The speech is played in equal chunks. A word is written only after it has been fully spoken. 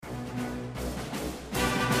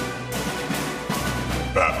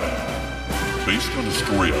based on a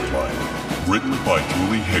story outline written by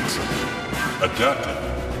Julie Hickson, adapted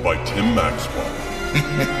by Tim Maxwell.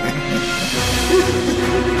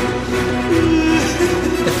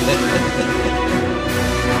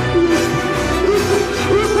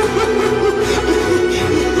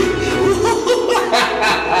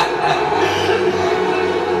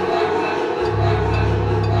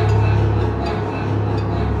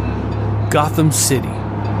 Gotham City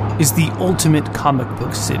is the ultimate comic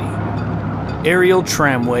book city. Aerial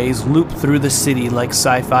tramways loop through the city like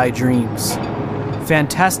sci-fi dreams.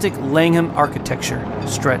 Fantastic Langham architecture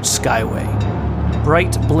stretch skyway.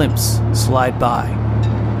 Bright blimps slide by.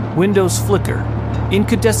 Windows flicker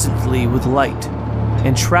incandescently with light,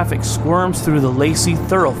 and traffic squirms through the lacy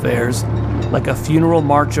thoroughfares like a funeral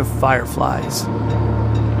march of fireflies.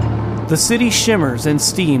 The city shimmers and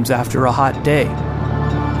steams after a hot day.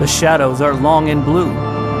 The shadows are long and blue.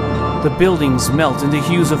 The buildings melt into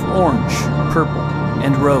hues of orange, purple,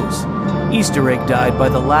 and rose, Easter egg dyed by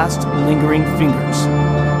the last lingering fingers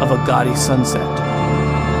of a gaudy sunset.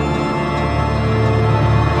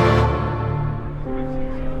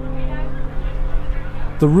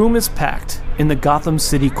 The room is packed in the Gotham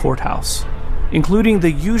City courthouse, including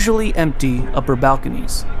the usually empty upper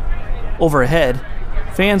balconies. Overhead,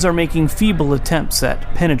 fans are making feeble attempts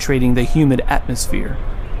at penetrating the humid atmosphere.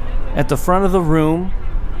 At the front of the room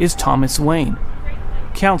is Thomas Wayne,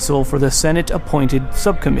 counsel for the Senate-appointed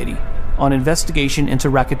subcommittee on investigation into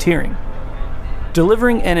racketeering,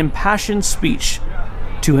 delivering an impassioned speech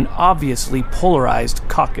to an obviously polarized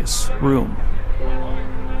caucus room.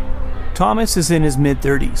 Thomas is in his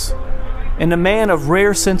mid-30s, and a man of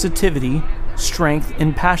rare sensitivity, strength,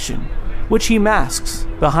 and passion, which he masks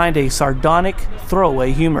behind a sardonic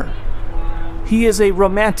throwaway humor. He is a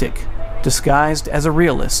romantic disguised as a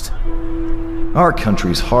realist. Our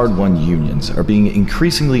country's hard-won unions are being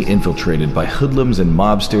increasingly infiltrated by hoodlums and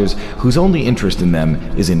mobsters whose only interest in them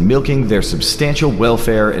is in milking their substantial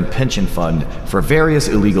welfare and pension fund for various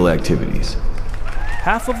illegal activities.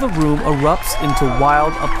 Half of the room erupts into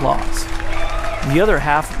wild applause. The other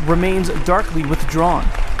half remains darkly withdrawn.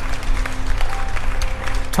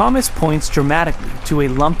 Thomas points dramatically to a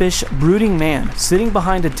lumpish, brooding man sitting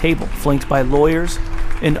behind a table flanked by lawyers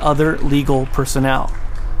and other legal personnel.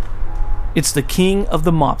 It's the king of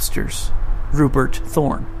the mobsters, Rupert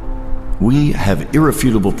Thorne. We have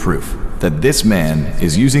irrefutable proof that this man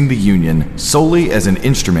is using the Union solely as an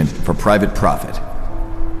instrument for private profit.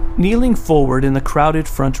 Kneeling forward in the crowded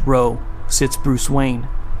front row sits Bruce Wayne,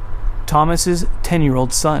 Thomas's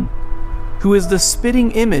 10-year-old son, who is the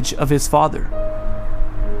spitting image of his father.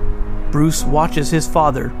 Bruce watches his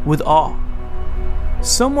father with awe.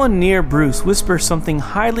 Someone near Bruce whispers something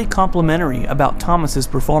highly complimentary about Thomas's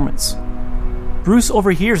performance. Bruce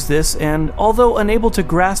overhears this, and although unable to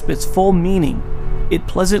grasp its full meaning, it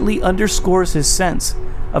pleasantly underscores his sense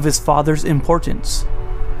of his father's importance.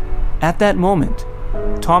 At that moment,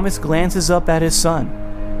 Thomas glances up at his son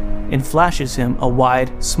and flashes him a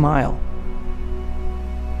wide smile.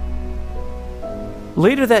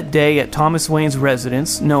 Later that day at Thomas Wayne's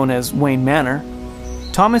residence, known as Wayne Manor,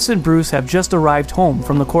 Thomas and Bruce have just arrived home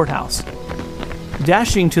from the courthouse.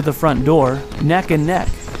 Dashing to the front door, neck and neck,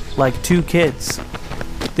 like two kids.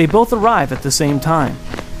 They both arrive at the same time.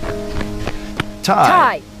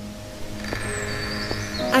 Ty!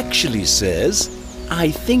 Actually, sirs,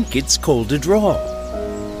 I think it's called a draw.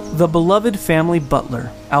 The beloved family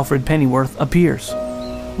butler, Alfred Pennyworth, appears,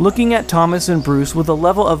 looking at Thomas and Bruce with a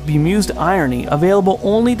level of bemused irony available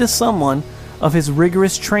only to someone of his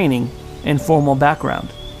rigorous training and formal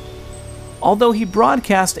background. Although he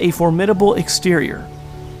broadcasts a formidable exterior,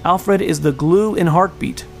 Alfred is the glue and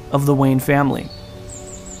heartbeat of the Wayne family.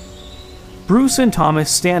 Bruce and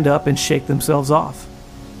Thomas stand up and shake themselves off.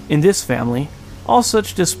 In this family, all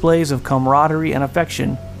such displays of camaraderie and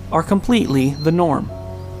affection are completely the norm.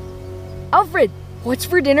 Alfred, what's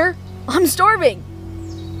for dinner? I'm starving.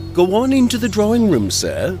 Go on into the drawing room,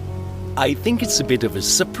 sir. I think it's a bit of a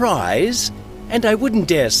surprise, and I wouldn't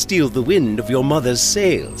dare steal the wind of your mother's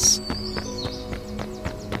sails.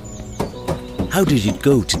 How did it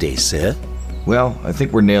go today, sir? Well, I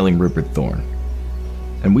think we're nailing Rupert Thorne.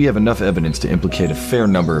 And we have enough evidence to implicate a fair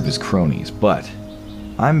number of his cronies, but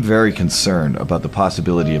I'm very concerned about the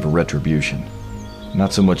possibility of a retribution.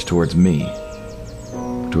 Not so much towards me,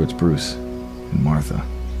 but towards Bruce and Martha.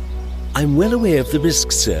 I'm well aware of the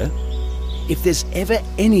risks, sir. If there's ever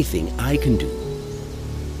anything I can do...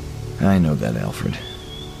 I know that, Alfred.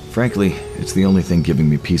 Frankly, it's the only thing giving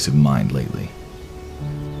me peace of mind lately.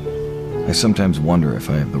 I sometimes wonder if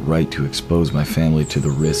I have the right to expose my family to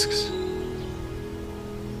the risks.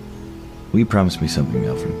 Will you promise me something,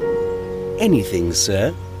 Alfred? anything,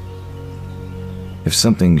 sir. If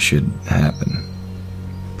something should happen,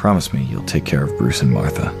 promise me you'll take care of Bruce and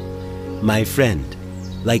Martha. My friend,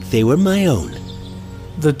 like they were my own.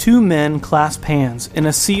 The two men clasp hands in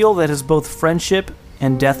a seal that is both friendship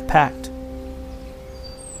and death pact.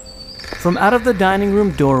 From out of the dining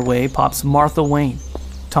room doorway pops Martha Wayne,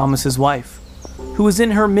 Thomas's wife, who is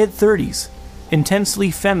in her mid-30s,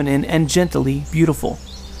 intensely feminine and gently beautiful.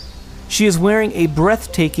 She is wearing a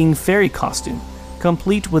breathtaking fairy costume,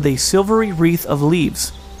 complete with a silvery wreath of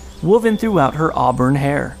leaves woven throughout her auburn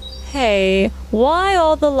hair. Hey, why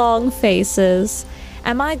all the long faces?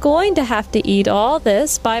 Am I going to have to eat all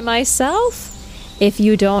this by myself? If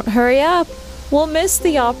you don't hurry up, we'll miss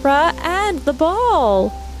the opera and the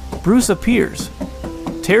ball. Bruce appears,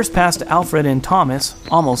 tears past Alfred and Thomas,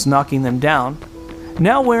 almost knocking them down,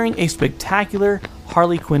 now wearing a spectacular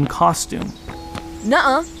Harley Quinn costume.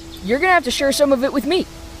 Nuh-uh. You're gonna have to share some of it with me.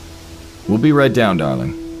 We'll be right down,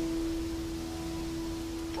 darling.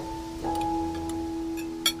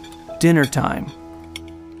 Dinner time.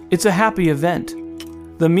 It's a happy event.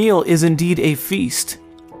 The meal is indeed a feast.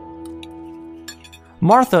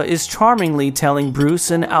 Martha is charmingly telling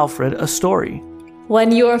Bruce and Alfred a story.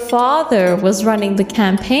 When your father was running the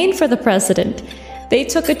campaign for the president, they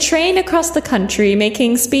took a train across the country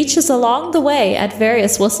making speeches along the way at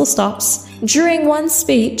various whistle stops. During one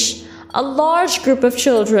speech, a large group of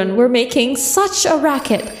children were making such a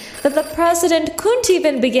racket that the president couldn't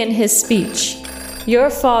even begin his speech. Your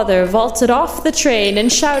father vaulted off the train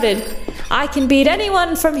and shouted, "I can beat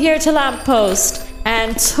anyone from here to lamppost,"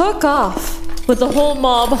 and took off with the whole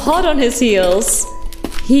mob hot on his heels.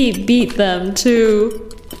 He beat them too.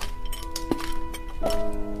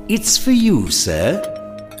 It's for you, sir.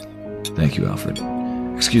 Thank you, Alfred.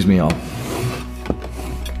 Excuse me, all.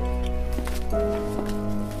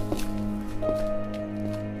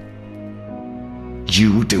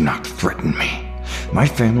 You do not threaten me. My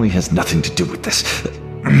family has nothing to do with this.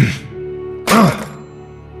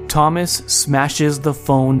 Thomas smashes the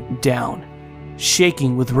phone down,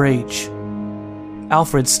 shaking with rage.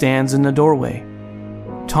 Alfred stands in the doorway.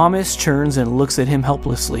 Thomas turns and looks at him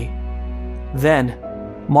helplessly. Then,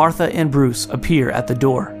 Martha and Bruce appear at the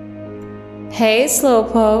door. Hey,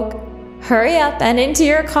 Slowpoke. Hurry up and into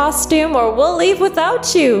your costume or we'll leave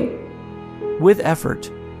without you. With effort,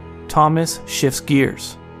 Thomas shifts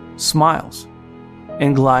gears, smiles,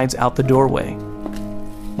 and glides out the doorway.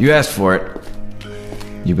 You asked for it.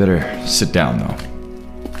 You better sit down, though.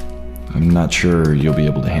 I'm not sure you'll be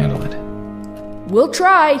able to handle it. We'll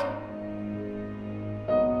try.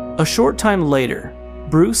 A short time later,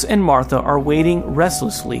 Bruce and Martha are waiting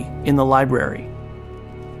restlessly in the library.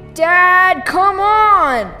 Dad, come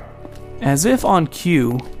on! As if on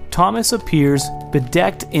cue, Thomas appears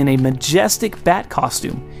bedecked in a majestic bat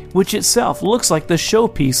costume, which itself looks like the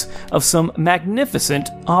showpiece of some magnificent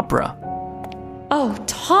opera. Oh,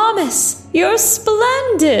 Thomas, you're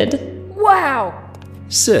splendid. Wow!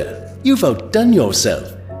 Sir, you've outdone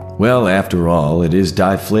yourself. Well, after all, it is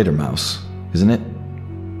Die Fledermaus, isn't it?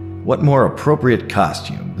 What more appropriate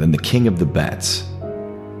costume than the King of the Bats?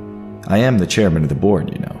 I am the chairman of the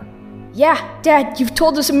board, you know. Yeah, Dad, you've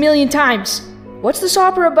told us a million times. What's this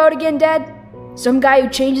opera about again, Dad? Some guy who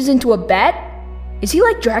changes into a bat? Is he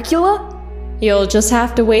like Dracula? You'll just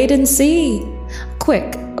have to wait and see.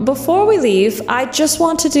 Quick, before we leave, I just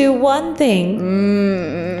want to do one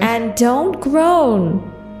thing. And don't groan.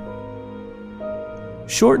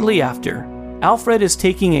 Shortly after, Alfred is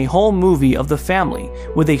taking a whole movie of the family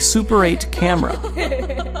with a Super 8 camera.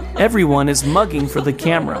 Everyone is mugging for the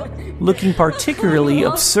camera, looking particularly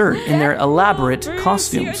absurd in their elaborate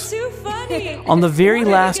costumes. On the very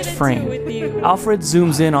last frame, Alfred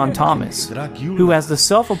zooms in on Thomas, who, as the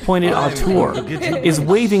self-appointed auteur, is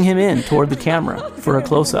waving him in toward the camera for a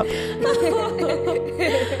close-up.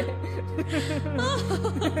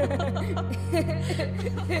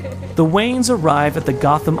 The Waynes arrive at the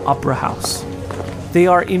Gotham Opera House. They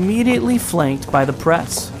are immediately flanked by the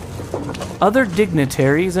press. Other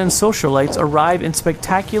dignitaries and socialites arrive in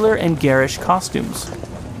spectacular and garish costumes.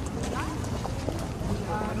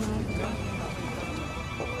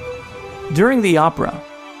 During the opera,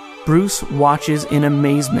 Bruce watches in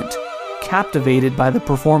amazement, captivated by the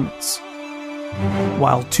performance,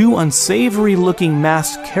 while two unsavory-looking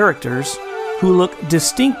masked characters, who look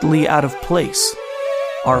distinctly out of place,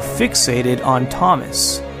 are fixated on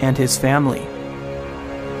Thomas and his family.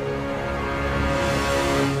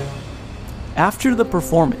 After the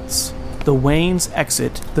performance, the Waynes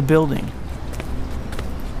exit the building.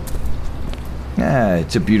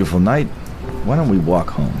 It's a beautiful night. Why don't we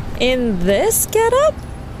walk home? In this getup?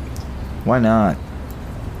 Why not?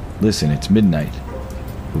 Listen, it's midnight.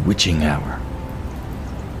 The witching hour.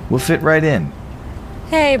 We'll fit right in.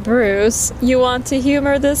 Hey, Bruce, you want to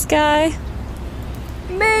humor this guy?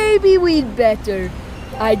 Maybe we'd better.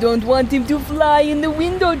 I don't want him to fly in the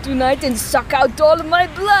window tonight and suck out all of my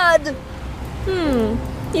blood.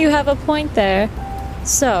 You have a point there.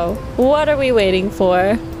 So, what are we waiting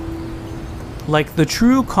for? Like the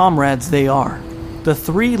true comrades they are, the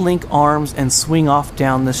three link arms and swing off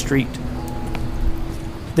down the street.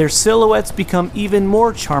 Their silhouettes become even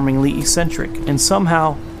more charmingly eccentric and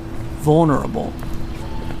somehow vulnerable.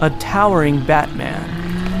 A towering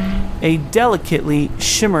Batman, a delicately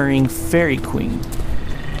shimmering Fairy Queen,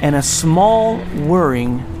 and a small,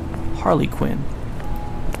 whirring Harley Quinn.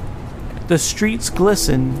 The streets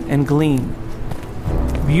glisten and gleam,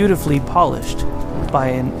 beautifully polished by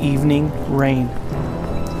an evening rain.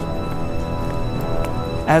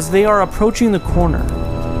 As they are approaching the corner,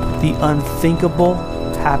 the unthinkable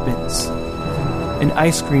happens. An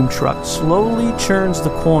ice cream truck slowly churns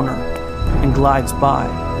the corner and glides by,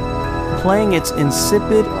 playing its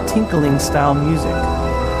insipid, tinkling-style music.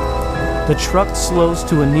 The truck slows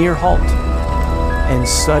to a near halt, and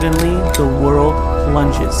suddenly the world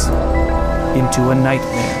plunges into a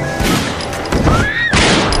nightmare.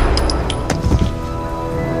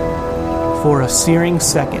 For a searing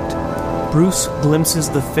second, Bruce glimpses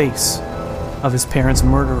the face of his parents'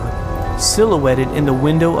 murderer, silhouetted in the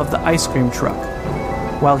window of the ice cream truck,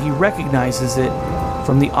 while he recognizes it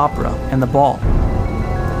from the opera and the ball.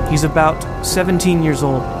 He's about 17 years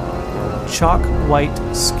old, chalk white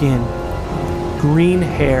skin, green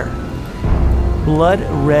hair, blood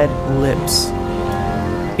red lips.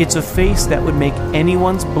 It's a face that would make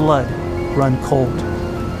anyone's blood run cold.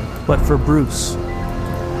 But for Bruce,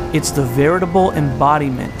 it's the veritable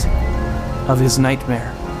embodiment of his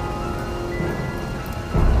nightmare.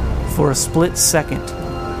 For a split second,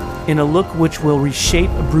 in a look which will reshape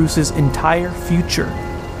Bruce's entire future,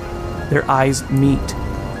 their eyes meet,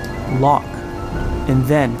 lock, and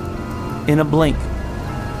then, in a blink,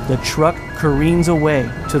 the truck careens away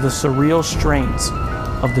to the surreal strains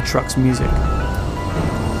of the truck's music.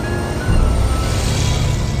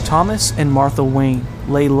 Thomas and Martha Wayne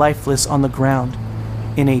lay lifeless on the ground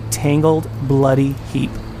in a tangled, bloody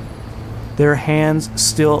heap, their hands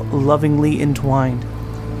still lovingly entwined,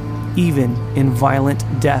 even in violent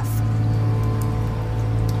death.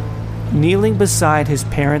 Kneeling beside his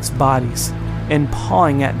parents' bodies and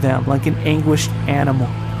pawing at them like an anguished animal,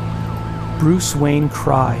 Bruce Wayne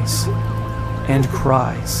cries and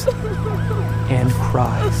cries and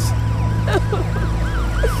cries.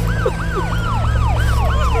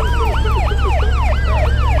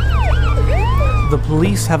 The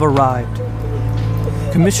police have arrived.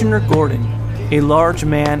 Commissioner Gordon, a large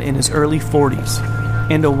man in his early 40s,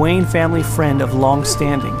 and a Wayne family friend of long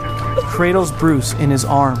standing, cradles Bruce in his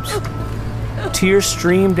arms. Tears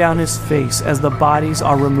stream down his face as the bodies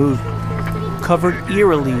are removed, covered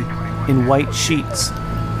eerily in white sheets,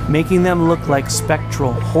 making them look like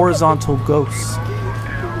spectral, horizontal ghosts.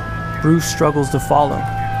 Bruce struggles to follow,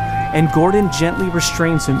 and Gordon gently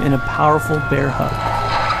restrains him in a powerful bear hug.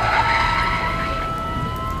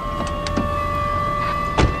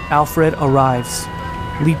 Alfred arrives,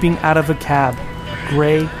 leaping out of a cab,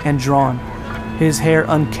 gray and drawn, his hair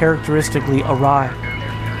uncharacteristically awry.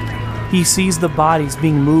 He sees the bodies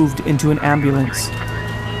being moved into an ambulance.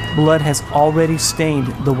 Blood has already stained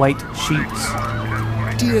the white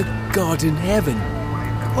sheets. Dear God in heaven,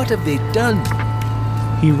 what have they done?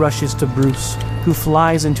 He rushes to Bruce, who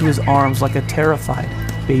flies into his arms like a terrified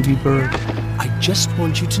baby bird. I just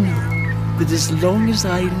want you to know that as long as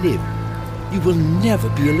I live, you will never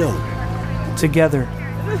be alone. Together,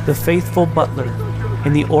 the faithful butler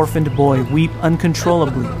and the orphaned boy weep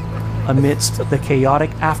uncontrollably amidst the chaotic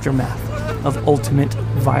aftermath of ultimate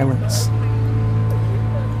violence.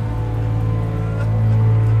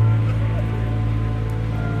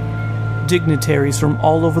 Dignitaries from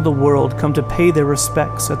all over the world come to pay their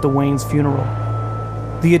respects at the Waynes' funeral.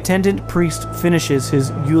 The attendant priest finishes his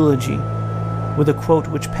eulogy with a quote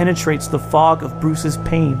which penetrates the fog of Bruce's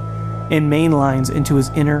pain and mainlines into his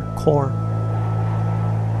inner core.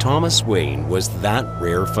 Thomas Wayne was that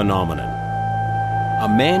rare phenomenon. A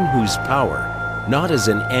man whose power, not as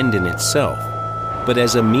an end in itself, but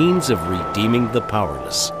as a means of redeeming the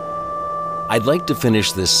powerless. I'd like to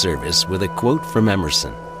finish this service with a quote from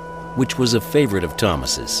Emerson, which was a favorite of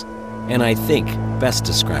Thomas's, and I think best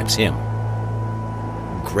describes him.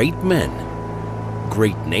 Great men,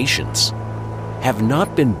 great nations, have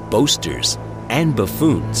not been boasters and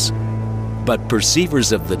buffoons, but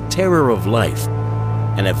perceivers of the terror of life,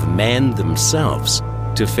 and have manned themselves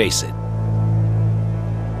to face it.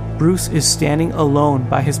 Bruce is standing alone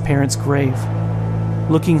by his parents' grave,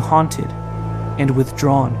 looking haunted and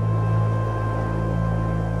withdrawn.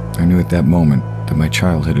 I knew at that moment that my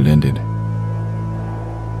childhood had ended.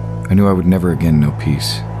 I knew I would never again know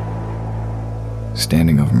peace.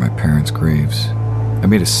 Standing over my parents' graves, I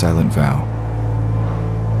made a silent vow.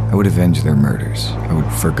 I would avenge their murders. I would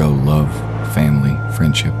forgo love, family,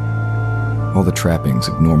 friendship, all the trappings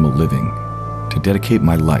of normal living, to dedicate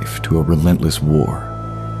my life to a relentless war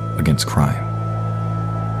against crime.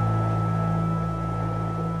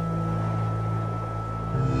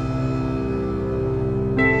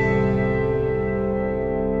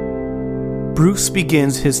 Bruce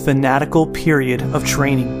begins his fanatical period of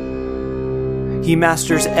training. He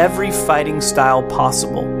masters every fighting style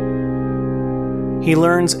possible. He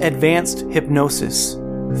learns advanced hypnosis,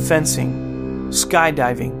 fencing,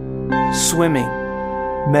 skydiving, swimming,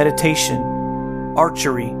 meditation,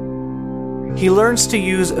 archery. He learns to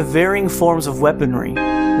use varying forms of weaponry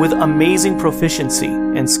with amazing proficiency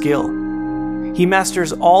and skill. He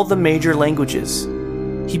masters all the major languages.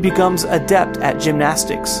 He becomes adept at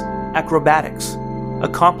gymnastics, acrobatics,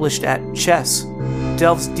 accomplished at chess,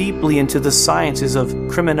 delves deeply into the sciences of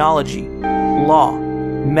criminology, law,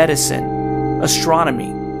 medicine,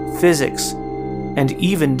 astronomy, physics, and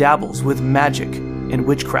even dabbles with magic and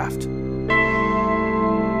witchcraft.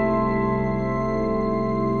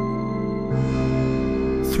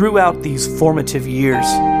 Throughout these formative years,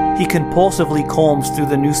 he compulsively combs through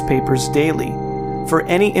the newspapers daily for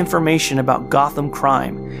any information about Gotham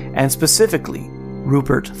crime, and specifically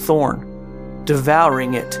Rupert Thorne,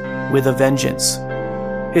 devouring it with a vengeance.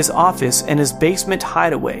 His office and his basement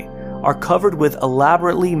hideaway are covered with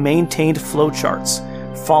elaborately maintained flowcharts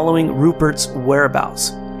following Rupert's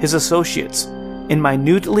whereabouts, his associates, and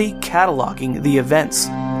minutely cataloging the events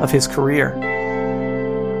of his career.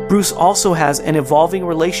 Bruce also has an evolving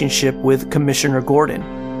relationship with Commissioner Gordon,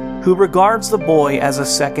 who regards the boy as a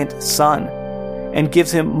second son and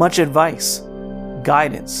gives him much advice,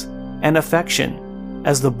 guidance, and affection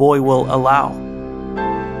as the boy will allow.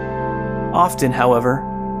 Often, however,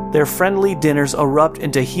 their friendly dinners erupt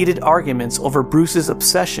into heated arguments over Bruce's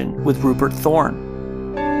obsession with Rupert Thorne.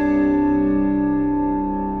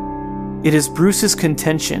 It is Bruce's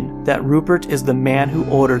contention that Rupert is the man who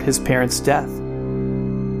ordered his parents' death.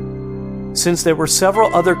 Since there were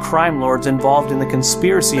several other crime lords involved in the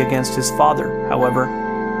conspiracy against his father, however,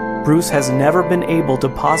 Bruce has never been able to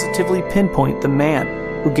positively pinpoint the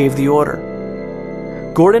man who gave the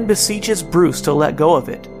order. Gordon beseeches Bruce to let go of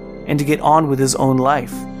it and to get on with his own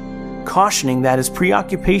life, cautioning that his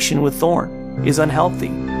preoccupation with Thorne is unhealthy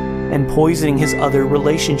and poisoning his other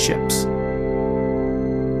relationships.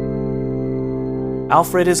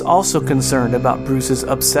 Alfred is also concerned about Bruce's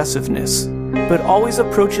obsessiveness, but always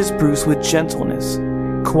approaches Bruce with gentleness,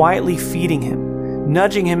 quietly feeding him,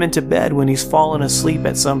 nudging him into bed when he's fallen asleep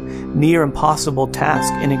at some near impossible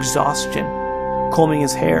task in exhaustion, combing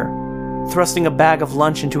his hair, thrusting a bag of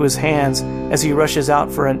lunch into his hands as he rushes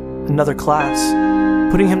out for another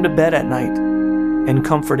class, putting him to bed at night, and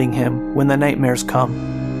comforting him when the nightmares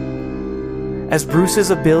come. As Bruce's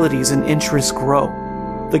abilities and interests grow,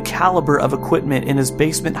 the caliber of equipment in his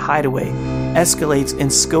basement hideaway escalates in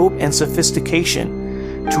scope and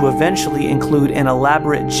sophistication to eventually include an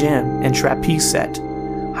elaborate gym and trapeze set,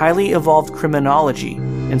 highly evolved criminology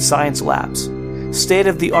and science labs,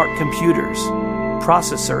 state-of-the-art computers,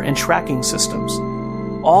 processor and tracking systems,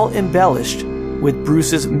 all embellished with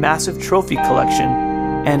Bruce's massive trophy collection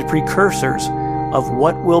and precursors of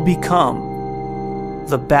what will become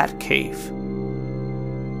the Batcave.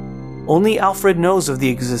 Only Alfred knows of the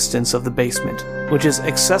existence of the basement, which is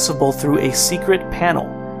accessible through a secret panel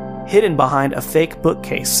hidden behind a fake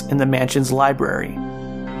bookcase in the mansion's library.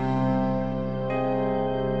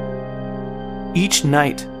 Each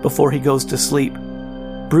night before he goes to sleep,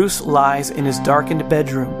 Bruce lies in his darkened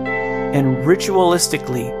bedroom and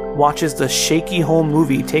ritualistically watches the shaky home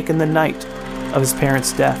movie taken the night of his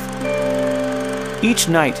parents' death. Each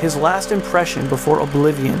night, his last impression before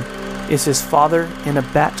oblivion is his father in a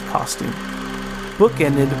bat costume,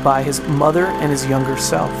 bookended by his mother and his younger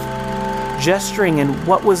self, gesturing in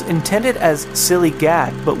what was intended as silly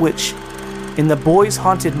gag, but which, in the boy's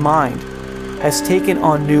haunted mind, has taken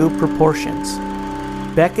on new proportions,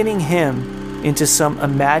 beckoning him into some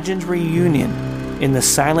imagined reunion in the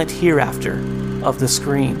silent hereafter of the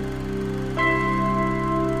screen.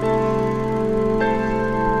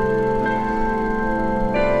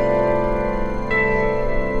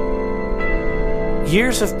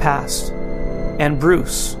 Years have passed, and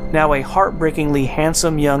Bruce, now a heartbreakingly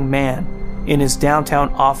handsome young man in his downtown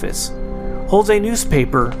office, holds a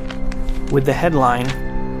newspaper with the headline,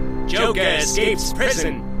 Joker escapes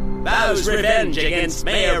prison, vows revenge against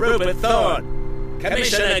Mayor Rupert Thorne.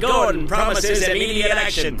 Commissioner Gordon promises immediate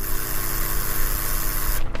action.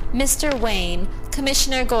 Mr. Wayne,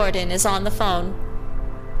 Commissioner Gordon is on the phone.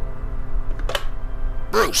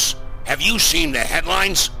 Bruce, have you seen the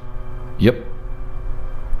headlines? Yep.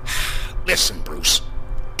 Listen, Bruce.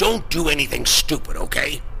 Don't do anything stupid,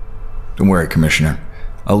 okay? Don't worry, Commissioner.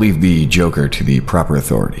 I'll leave the Joker to the proper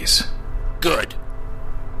authorities. Good.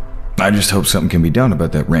 I just hope something can be done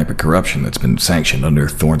about that rampant corruption that's been sanctioned under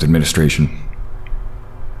Thorne's administration.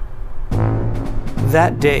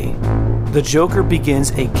 That day, the Joker begins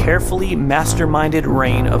a carefully masterminded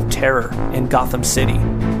reign of terror in Gotham City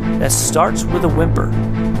that starts with a whimper,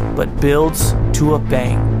 but builds to a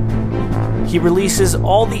bang. He releases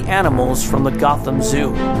all the animals from the Gotham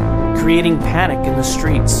Zoo, creating panic in the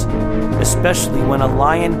streets, especially when a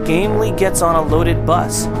lion gamely gets on a loaded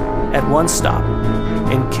bus at one stop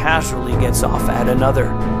and casually gets off at another.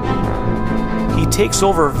 He takes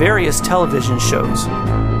over various television shows,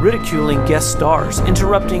 ridiculing guest stars,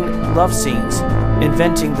 interrupting love scenes,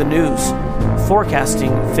 inventing the news,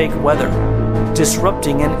 forecasting fake weather,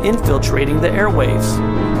 disrupting and infiltrating the airwaves.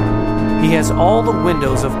 He has all the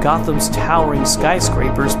windows of Gotham's towering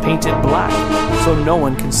skyscrapers painted black so no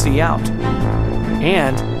one can see out.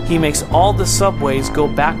 And he makes all the subways go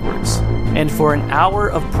backwards. And for an hour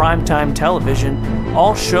of primetime television,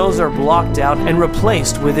 all shows are blocked out and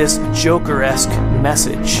replaced with this Joker-esque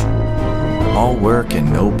message. All work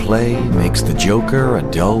and no play makes the Joker a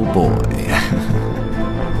dull boy.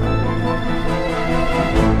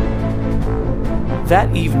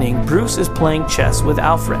 That evening, Bruce is playing chess with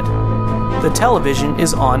Alfred. The television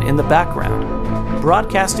is on in the background,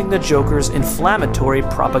 broadcasting the Joker's inflammatory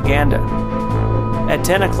propaganda. At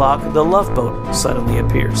 10 o'clock, the Love Boat suddenly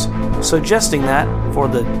appears, suggesting that, for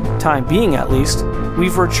the time being at least,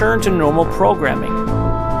 we've returned to normal programming.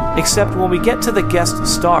 Except when we get to the guest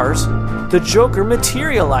stars, the Joker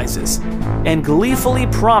materializes and gleefully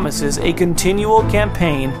promises a continual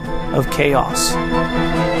campaign of chaos.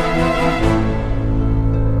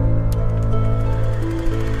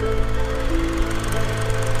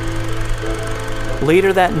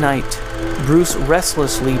 Later that night, Bruce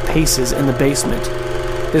restlessly paces in the basement.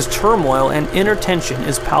 His turmoil and inner tension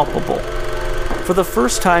is palpable. For the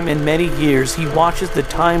first time in many years, he watches the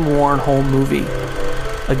time-worn home movie.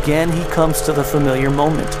 Again, he comes to the familiar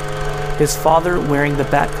moment. His father wearing the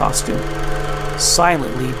bat costume,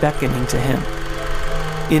 silently beckoning to him.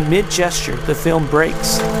 In mid-gesture, the film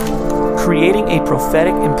breaks, creating a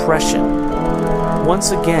prophetic impression.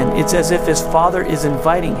 Once again, it's as if his father is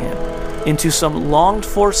inviting him into some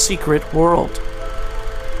longed-for secret world.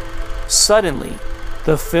 Suddenly,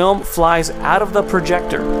 the film flies out of the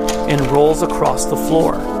projector and rolls across the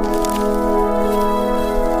floor.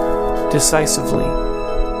 Decisively,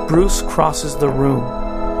 Bruce crosses the room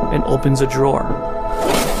and opens a drawer.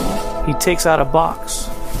 He takes out a box.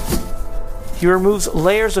 He removes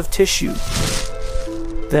layers of tissue,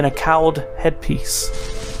 then a cowled headpiece,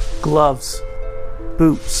 gloves,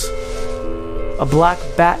 boots, a black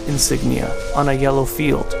bat insignia on a yellow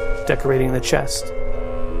field decorating the chest.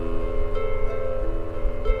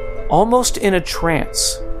 Almost in a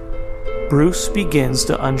trance, Bruce begins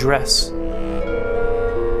to undress.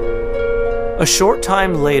 A short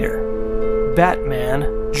time later,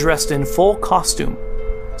 Batman, dressed in full costume,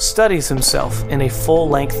 studies himself in a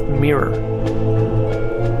full-length mirror.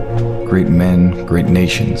 Great men, great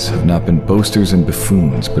nations have not been boasters and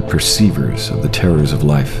buffoons, but perceivers of the terrors of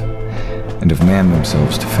life, and have manned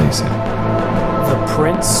themselves to face it. The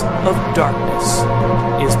Prince of Darkness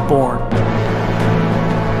is born.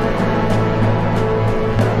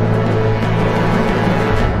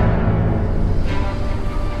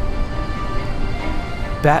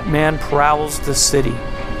 Batman prowls the city,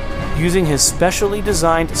 using his specially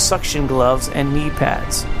designed suction gloves and knee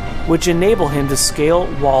pads, which enable him to scale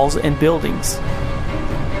walls and buildings.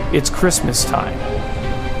 It's Christmas time.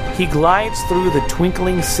 He glides through the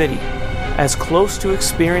twinkling city, as close to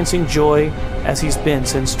experiencing joy as he's been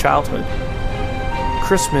since childhood.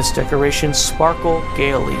 Christmas decorations sparkle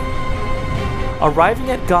gaily.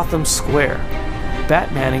 Arriving at Gotham Square,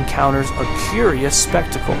 Batman encounters a curious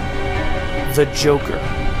spectacle. The Joker,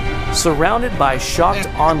 surrounded by shocked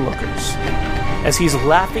onlookers, as he's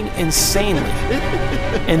laughing insanely,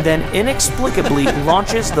 and then inexplicably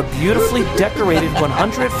launches the beautifully decorated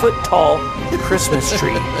 100-foot-tall Christmas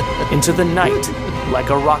tree into the night like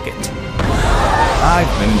a rocket.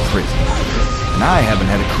 I've been in prison, and I haven't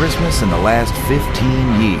had a Christmas in the last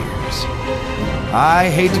 15 years. I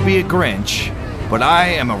hate to be a Grinch, but I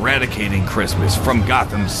am eradicating Christmas from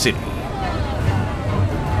Gotham City.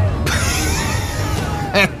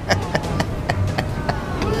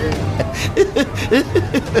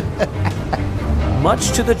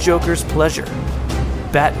 Much to the Joker's pleasure,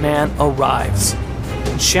 Batman arrives,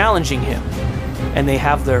 challenging him, and they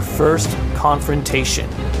have their first confrontation.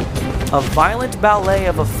 A violent ballet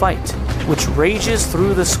of a fight which rages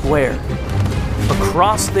through the square,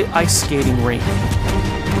 across the ice skating rink,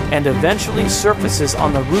 and eventually surfaces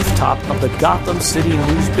on the rooftop of the Gotham City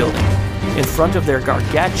News building in front of their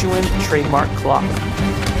gargantuan trademark clock.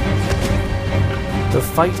 The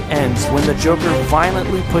fight ends when the Joker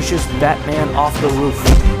violently pushes Batman off the roof,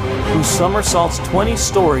 who somersaults 20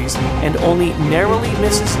 stories and only narrowly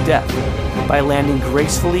misses death by landing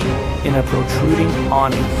gracefully in a protruding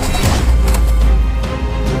awning.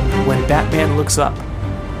 When Batman looks up,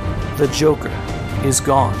 the Joker is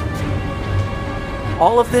gone.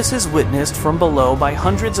 All of this is witnessed from below by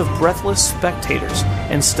hundreds of breathless spectators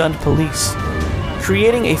and stunned police,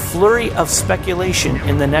 creating a flurry of speculation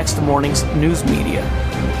in the next morning's news media.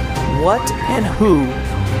 What and who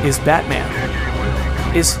is Batman?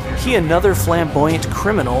 Is he another flamboyant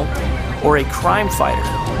criminal or a crime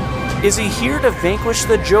fighter? Is he here to vanquish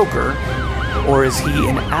the Joker, or is he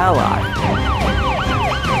an ally?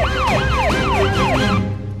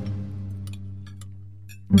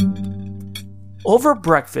 Over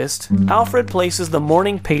breakfast, Alfred places the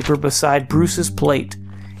morning paper beside Bruce's plate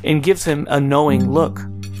and gives him a knowing look.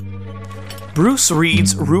 Bruce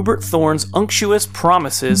reads Rupert Thorne's unctuous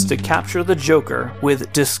promises to capture the Joker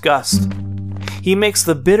with disgust. He makes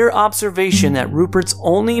the bitter observation that Rupert's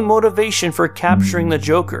only motivation for capturing the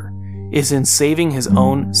Joker is in saving his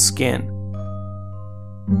own skin.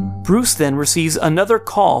 Bruce then receives another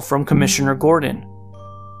call from Commissioner Gordon.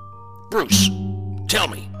 Bruce, tell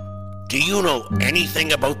me, do you know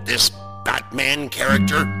anything about this Batman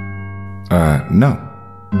character? No.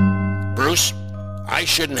 Bruce, I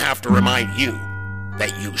shouldn't have to remind you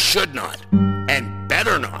that you should not, and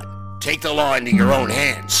better not, take the law into your own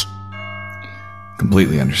hands.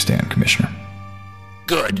 Completely understand, Commissioner.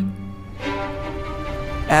 Good.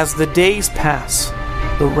 As the days pass,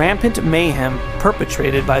 the rampant mayhem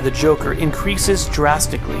perpetrated by the Joker increases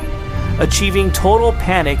drastically, achieving total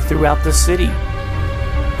panic throughout the city.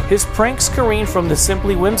 His pranks careen from the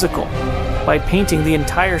simply whimsical, by painting the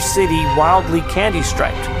entire city wildly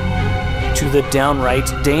candy-striped, to the downright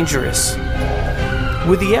dangerous.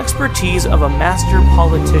 With the expertise of a master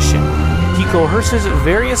politician, he coerces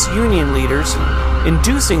various union leaders,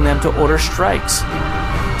 inducing them to order strikes,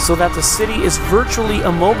 so that the city is virtually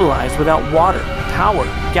immobilized without water, power,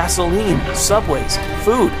 gasoline, subways,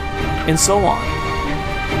 food, and so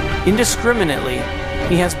on. Indiscriminately,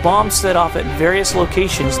 he has bombs set off at various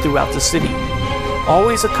locations throughout the city,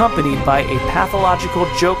 always accompanied by a pathological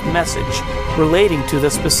joke message relating to the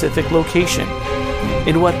specific location.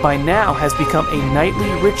 In what by now has become a nightly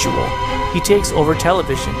ritual, he takes over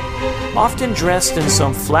television, often dressed in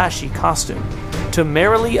some flashy costume, to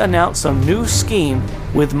merrily announce some new scheme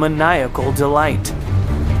with maniacal delight.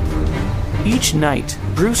 Each night,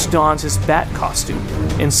 Bruce dons his bat costume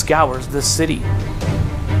and scours the city,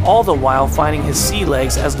 all the while finding his sea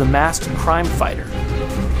legs as the masked crime fighter.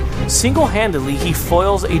 Single-handedly, he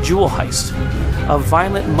foils a jewel heist, a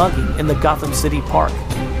violent mugging in the Gotham City Park,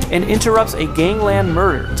 and interrupts a gangland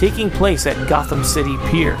murder taking place at Gotham City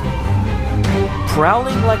Pier.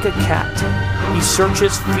 Prowling like a cat, he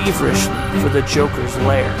searches feverishly for the Joker's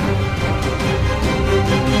lair.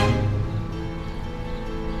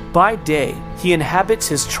 By day, he inhabits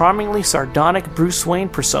his charmingly sardonic Bruce Wayne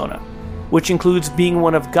persona, which includes being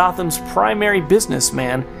one of Gotham's primary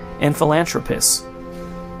businessmen and philanthropists,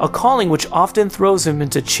 a calling which often throws him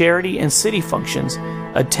into charity and city functions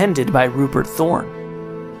attended by Rupert Thorne.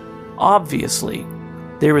 Obviously,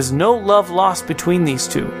 there is no love lost between these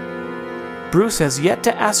two. Bruce has yet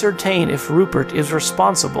to ascertain if Rupert is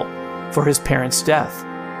responsible for his parents' death.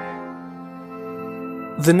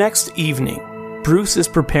 The next evening, Bruce is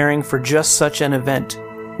preparing for just such an event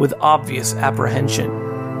with obvious apprehension.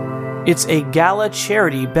 It's a gala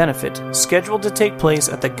charity benefit scheduled to take place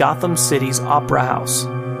at the Gotham City's Opera House.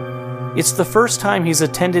 It's the first time he's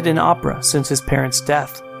attended an opera since his parents'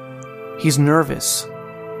 death. He's nervous.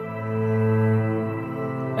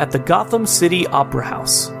 At the Gotham City Opera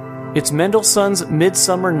House, it's Mendelssohn's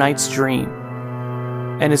Midsummer Night's Dream,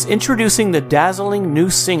 and is introducing the dazzling new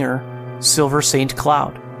singer, Silver St.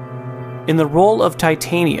 Cloud, in the role of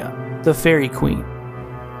Titania, the Fairy Queen.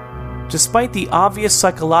 Despite the obvious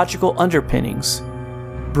psychological underpinnings,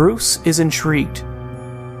 Bruce is intrigued.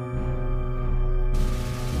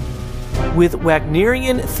 With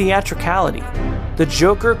Wagnerian theatricality, the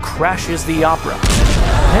Joker crashes the opera,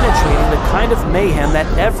 penetrating the kind of mayhem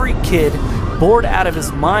that every kid bored out of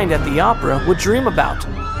his mind at the opera would dream about.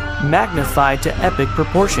 magnified to epic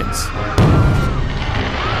proportions.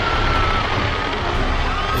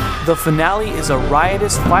 The finale is a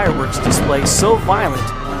riotous fireworks display so violent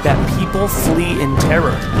that people flee in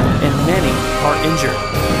terror, and many are injured.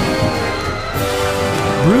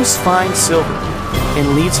 Bruce finds Silver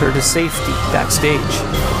and leads her to safety backstage.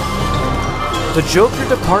 The Joker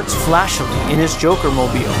departs flashily in his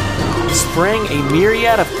Joker-mobile, spraying a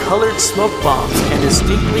myriad of colored smoke bombs and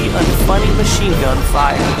distinctly unfunny machine gun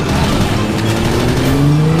fire.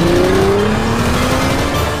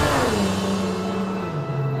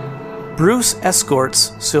 Bruce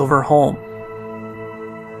escorts Silver home.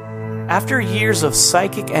 After years of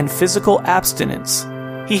psychic and physical abstinence,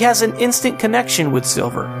 he has an instant connection with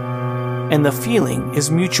Silver, and the feeling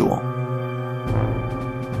is mutual.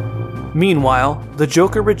 Meanwhile, the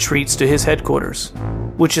Joker retreats to his headquarters,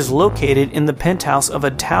 which is located in the penthouse of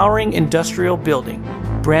a towering industrial building,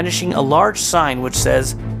 brandishing a large sign which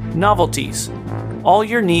says, "Novelties, all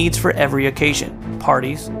your needs for every occasion,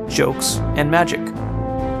 parties, jokes, and magic."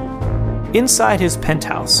 Inside his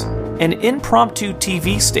penthouse, an impromptu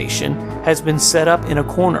TV station has been set up in a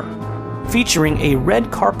corner, featuring a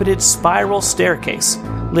red-carpeted spiral staircase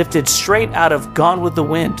lifted straight out of Gone with the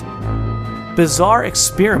Wind. Bizarre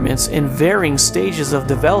experiments in varying stages of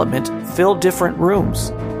development fill different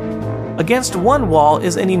rooms. Against one wall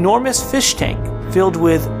is an enormous fish tank filled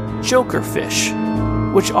with Joker fish,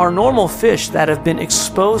 which are normal fish that have been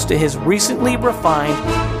exposed to his recently refined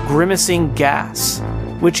grimacing gas,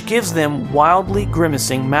 which gives them wildly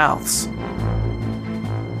grimacing mouths.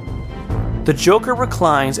 The Joker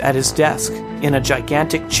reclines at his desk in a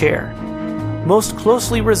gigantic chair, most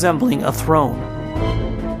closely resembling a throne.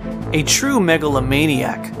 A true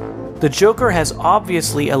megalomaniac, the Joker has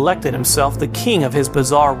obviously elected himself the king of his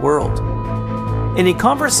bizarre world. In a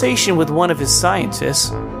conversation with one of his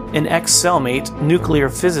scientists, an ex-cellmate nuclear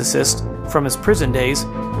physicist from his prison days,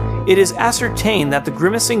 it is ascertained that the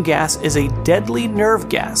grimacing gas is a deadly nerve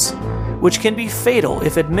gas, which can be fatal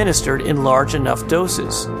if administered in large enough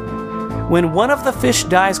doses. When one of the fish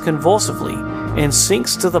dies convulsively and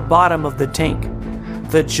sinks to the bottom of the tank,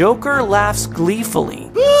 the Joker laughs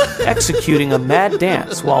gleefully, executing a mad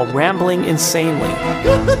dance while rambling insanely.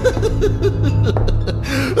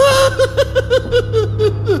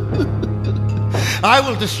 I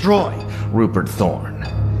will destroy Rupert Thorne,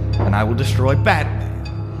 and I will destroy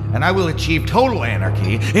Batman, and I will achieve total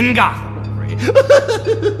anarchy in Gotham.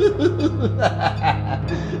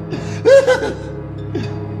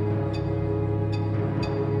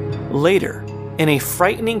 Later, in a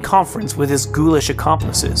frightening conference with his ghoulish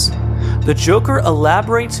accomplices, the Joker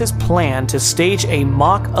elaborates his plan to stage a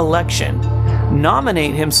mock election,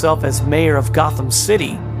 nominate himself as mayor of Gotham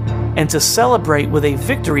City, and to celebrate with a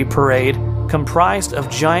victory parade comprised of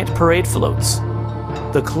giant parade floats.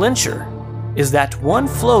 The clincher is that one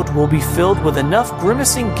float will be filled with enough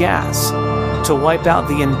grimacing gas to wipe out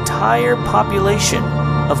the entire population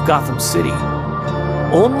of Gotham City.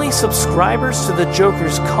 Only subscribers to the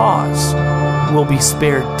Joker's cause will be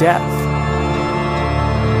spared death.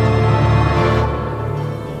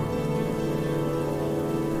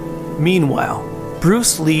 Meanwhile,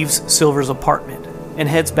 Bruce leaves Silver's apartment and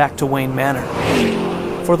heads back to Wayne Manor.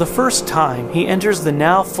 For the first time, he enters the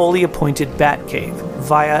now fully appointed Batcave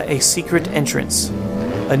via a secret entrance,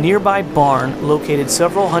 a nearby barn located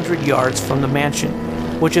several hundred yards from the mansion,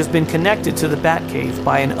 which has been connected to the Batcave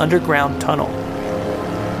by an underground tunnel.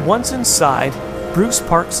 Once inside, Bruce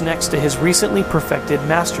parks next to his recently perfected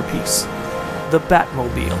masterpiece, the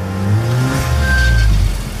Batmobile.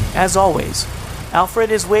 As always,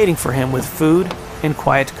 Alfred is waiting for him with food and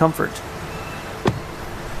quiet comfort.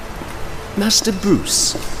 Master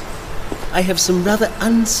Bruce, I have some rather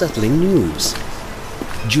unsettling news.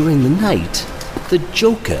 During the night, the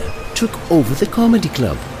Joker took over the comedy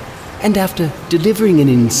club, and after delivering an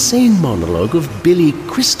insane monologue of Billy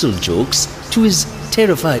Crystal jokes to his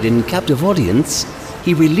terrified and captive audience,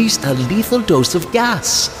 he released a lethal dose of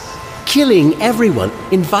gas, killing everyone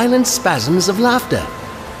in violent spasms of laughter.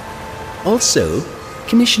 Also,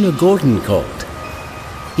 Commissioner Gordon called.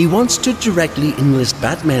 He wants to directly enlist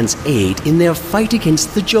Batman's aid in their fight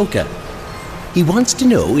against the Joker. He wants to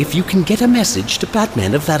know if you can get a message to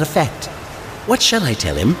Batman of that effect. What shall I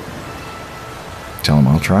tell him? Tell him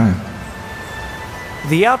I'll try.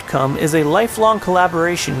 The outcome is a lifelong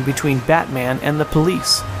collaboration between Batman and the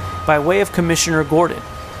police, by way of Commissioner Gordon,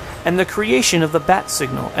 and the creation of the Bat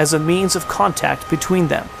Signal as a means of contact between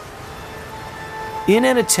them. In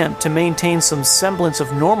an attempt to maintain some semblance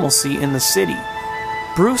of normalcy in the city,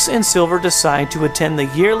 Bruce and Silver decide to attend the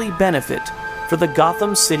yearly benefit for the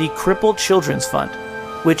Gotham City Crippled Children's Fund,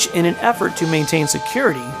 which, in an effort to maintain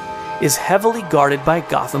security, is heavily guarded by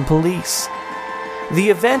Gotham police. The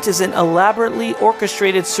event is an elaborately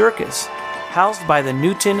orchestrated circus housed by the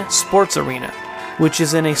Newton Sports Arena, which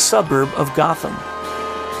is in a suburb of Gotham.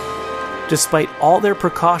 Despite all their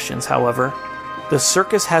precautions, however, the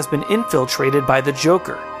circus has been infiltrated by the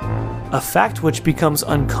Joker, a fact which becomes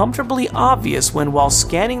uncomfortably obvious when, while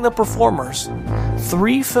scanning the performers,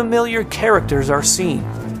 3 familiar characters are seen.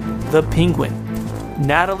 The Penguin,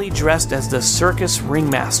 nattily dressed as the circus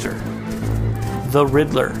ringmaster. The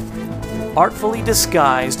Riddler, artfully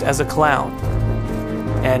disguised as a clown.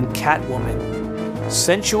 And Catwoman,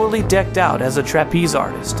 sensually decked out as a trapeze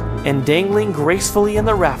artist and dangling gracefully in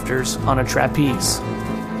the rafters on a trapeze.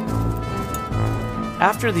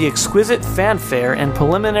 After the exquisite fanfare and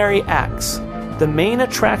preliminary acts, the main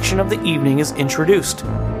attraction of the evening is introduced: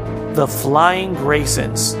 the Flying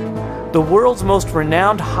Graysons, the world's most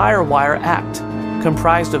renowned hire-wire act,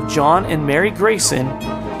 comprised of John and Mary Grayson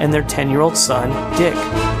and their 10-year-old son, Dick.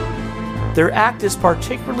 Their act is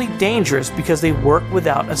particularly dangerous because they work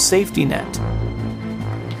without a safety net.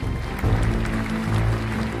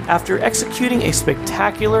 After executing a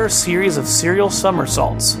spectacular series of serial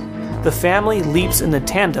somersaults, the family leaps in the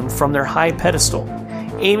tandem from their high pedestal,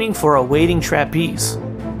 aiming for a waiting trapeze.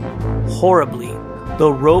 Horribly,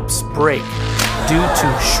 the ropes break due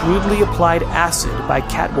to shrewdly applied acid by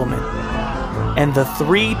Catwoman, and the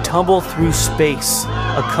 3 tumble through space,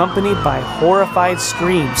 accompanied by horrified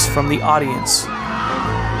screams from the audience.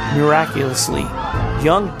 Miraculously,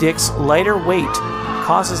 young Dick's lighter weight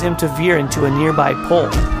causes him to veer into a nearby pole,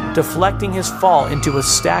 deflecting his fall into a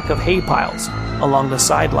stack of hay piles along the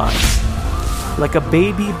sidelines, like a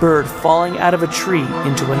baby bird falling out of a tree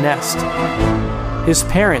into a nest. His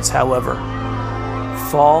parents, however,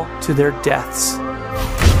 fall to their deaths.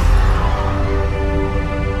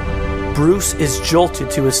 Bruce is jolted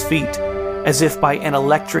to his feet, as if by an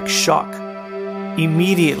electric shock.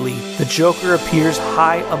 Immediately, the Joker appears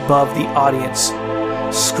high above the audience,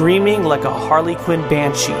 screaming like a Harley Quinn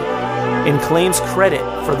banshee, and claims credit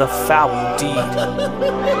for the foul deed.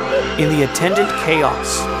 In the attendant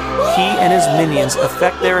chaos, he and his minions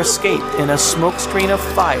effect their escape in a smokescreen of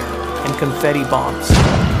fire and confetti bombs.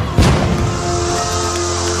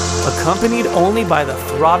 Accompanied only by the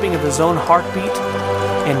throbbing of his own heartbeat,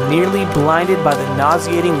 and nearly blinded by the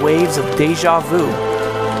nauseating waves of deja vu,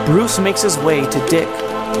 Bruce makes his way to Dick,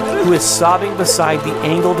 who is sobbing beside the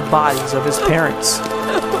angled bodies of his parents.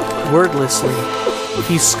 Wordlessly,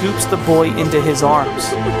 he scoops the boy into his arms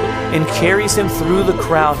and carries him through the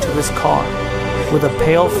crowd to his car, with a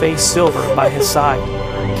pale-faced Silver by his side.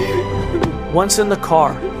 Once in the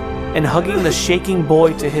car, and hugging the shaking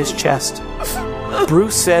boy to his chest,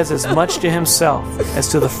 Bruce says as much to himself as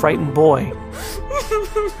to the frightened boy.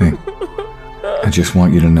 Hey, I just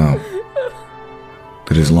want you to know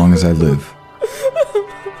that as long as I live,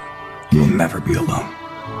 you'll never be alone.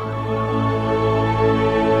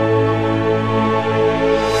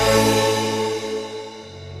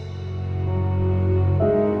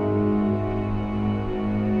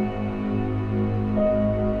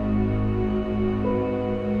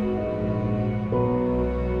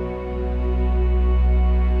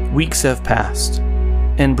 Weeks have passed,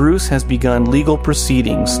 and Bruce has begun legal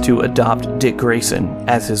proceedings to adopt Dick Grayson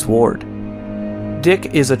as his ward.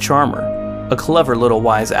 Dick is a charmer, a clever little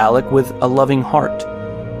wise Alec with a loving heart.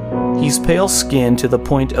 He's pale-skinned to the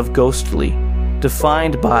point of ghostly,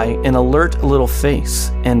 defined by an alert little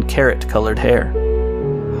face and carrot-colored hair.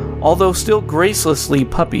 Although still gracelessly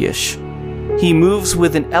puppyish, he moves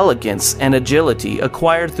with an elegance and agility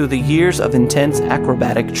acquired through the years of intense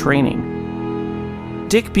acrobatic training.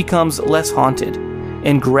 Dick becomes less haunted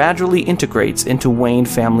and gradually integrates into Wayne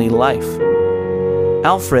family life.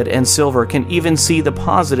 Alfred and Silver can even see the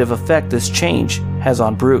positive effect this change has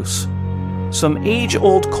on Bruce. Some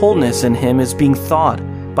age-old coldness in him is being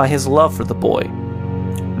thawed by his love for the boy.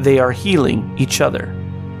 They are healing each other.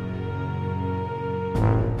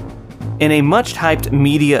 In a much-hyped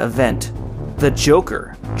media event, the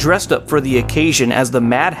Joker, dressed up for the occasion as the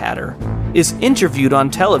Mad Hatter, is interviewed on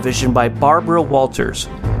television by Barbara Walters,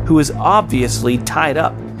 who is obviously tied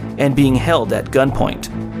up and being held at gunpoint.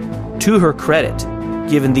 To her credit,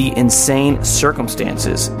 given the insane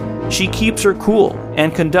circumstances, she keeps her cool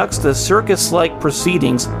and conducts the circus-like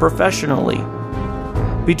proceedings professionally.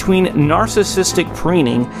 Between narcissistic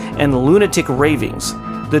preening and lunatic ravings,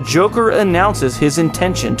 the Joker announces his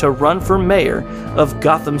intention to run for mayor of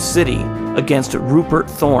Gotham City against Rupert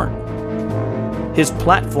Thorne. His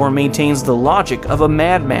platform maintains the logic of a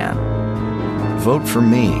madman. Vote for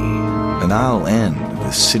me, and I'll end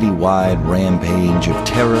the city-wide rampage of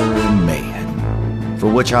terror and mayhem,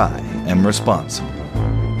 for which I am responsible.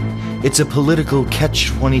 It's a political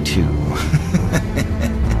catch-22.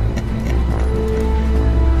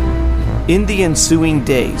 In the ensuing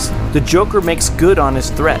days, the Joker makes good on his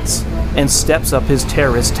threats and steps up his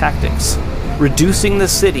terrorist tactics, reducing the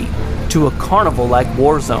city to a carnival-like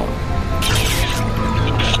war zone.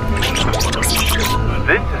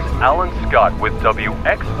 This is Alan Scott with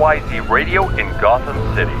WXYZ Radio in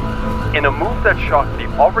Gotham City. In a move that shocked the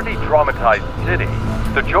already dramatized city,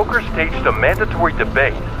 the Joker staged a mandatory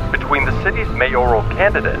debate between the city's mayoral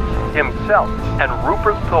candidate, himself, and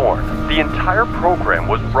Rupert Thorne. The entire program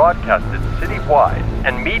was broadcasted citywide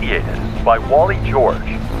and mediated by Wally George,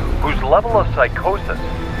 whose level of psychosis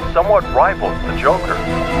somewhat rivals the Joker.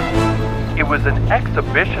 It was an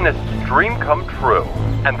exhibitionist's dream come true,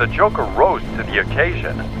 and the Joker rose to the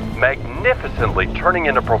occasion, magnificently turning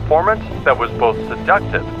in a performance that was both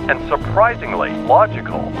seductive and surprisingly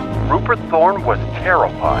logical. Rupert Thorne was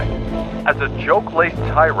terrified. As a joke-laced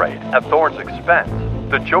tirade at Thorne's expense,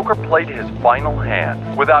 the Joker played his final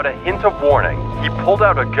hand. Without a hint of warning, he pulled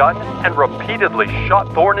out a gun and repeatedly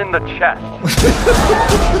shot Thorne in the chest.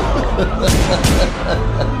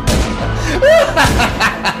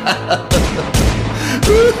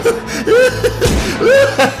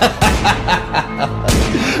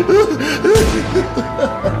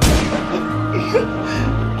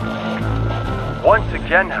 Once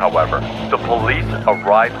again, however, the police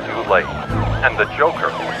arrived too late, and the Joker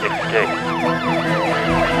escaped.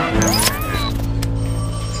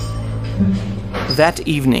 That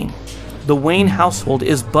evening, the Wayne household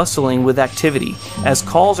is bustling with activity as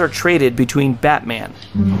calls are traded between Batman,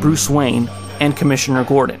 Bruce Wayne, and Commissioner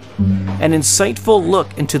Gordon. An insightful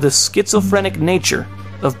look into the schizophrenic nature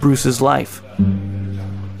of Bruce's life.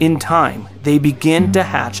 In time, they begin to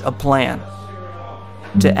hatch a plan.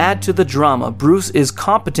 To add to the drama, Bruce is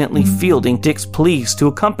competently fielding Dick's pleas to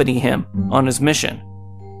accompany him on his mission.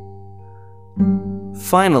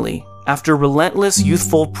 Finally, after relentless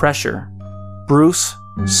youthful pressure, Bruce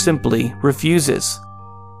simply refuses.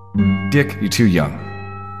 Dick, you're too young.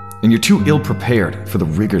 And you're too ill-prepared for the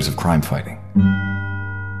rigors of crime fighting.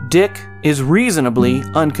 Dick is reasonably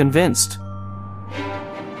unconvinced.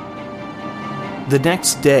 The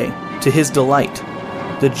next day, to his delight,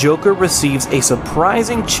 the Joker receives a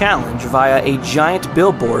surprising challenge via a giant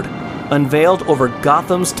billboard unveiled over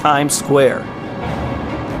Gotham's Times Square.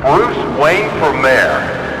 Bruce Wayne for mayor.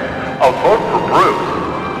 A vote for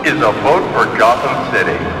Bruce is a vote for Gotham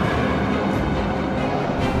City.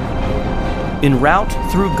 En route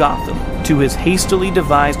through Gotham to his hastily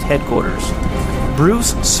devised headquarters,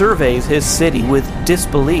 Bruce surveys his city with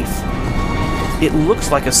disbelief. It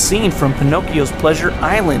looks like a scene from Pinocchio's Pleasure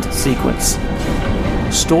Island sequence.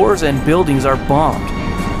 Stores and buildings are bombed,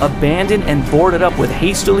 abandoned and boarded up with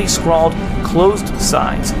hastily scrawled closed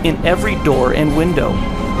signs in every door and window.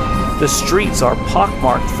 The streets are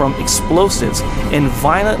pockmarked from explosives and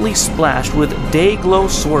violently splashed with day-glow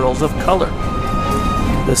swirls of color.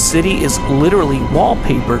 The city is literally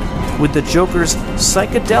wallpapered with the Joker's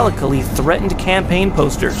psychedelically threatened campaign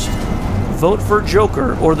posters. Vote for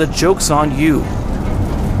Joker or the joke's on you.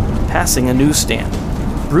 Passing a newsstand,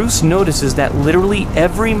 Bruce notices that literally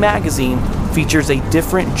every magazine features a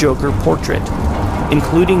different Joker portrait,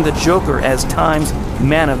 including the Joker as Time's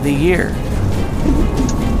Man of the Year.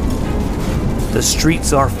 The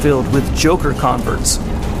streets are filled with Joker converts.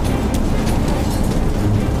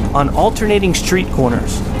 On alternating street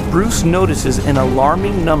corners, Bruce notices an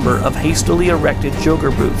alarming number of hastily erected Joker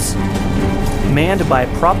booths, manned by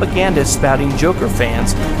propagandists spouting Joker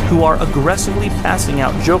fans who are aggressively passing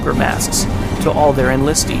out Joker masks to all their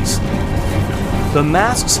enlistees. The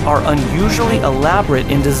masks are unusually elaborate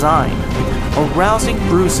in design, arousing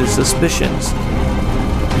Bruce's suspicions.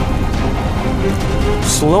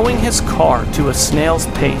 Slowing his car to a snail's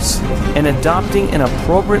pace and adopting an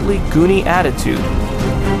appropriately goony attitude,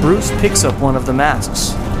 Bruce picks up one of the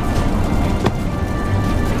masks.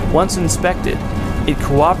 Once inspected, it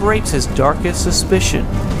corroborates his darkest suspicion.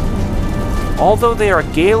 Although they are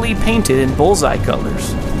gaily painted in bullseye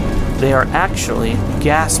colors, they are actually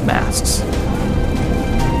gas masks.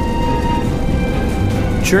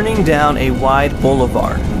 Churning down a wide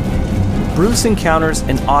boulevard, Bruce encounters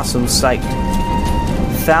an awesome sight.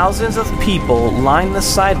 Thousands of people line the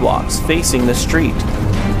sidewalks facing the street,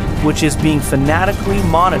 which is being fanatically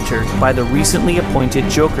monitored by the recently appointed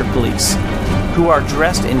Joker police, who are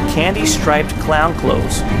dressed in candy-striped clown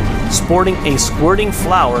clothes, sporting a squirting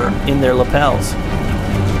flower in their lapels.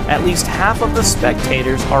 At least half of the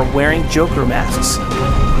spectators are wearing Joker masks,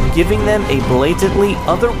 giving them a blatantly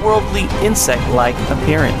otherworldly insect-like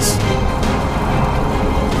appearance.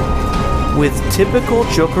 With typical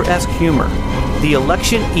Joker-esque humor, the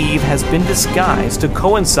election eve has been disguised to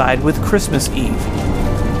coincide with Christmas Eve.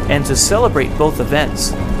 And to celebrate both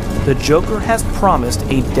events, the Joker has promised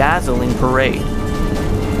a dazzling parade.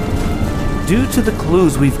 Due to the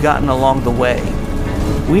clues we've gotten along the way,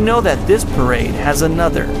 we know that this parade has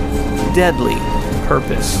another, deadly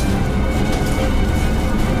purpose.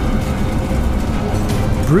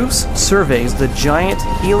 Bruce surveys the giant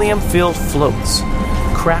helium-filled floats,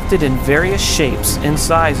 crafted in various shapes and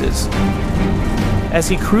sizes. As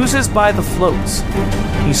he cruises by the floats,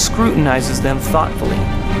 he scrutinizes them thoughtfully,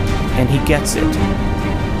 and he gets it.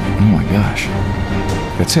 Oh my gosh.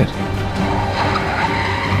 That's it.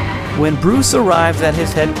 When Bruce arrives at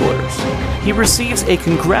his headquarters, he receives a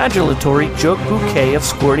congratulatory joke bouquet of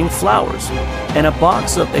squirting flowers and a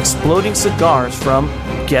box of exploding cigars from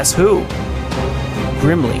guess who?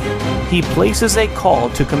 Grimly, he places a call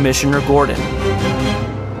to Commissioner Gordon.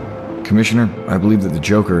 Commissioner, I believe that the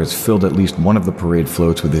Joker has filled at least one of the parade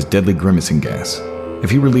floats with his deadly grimacing gas. If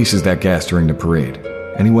he releases that gas during the parade,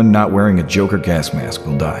 anyone not wearing a Joker gas mask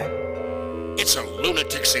will die. It's a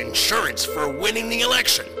lunatic's insurance for winning the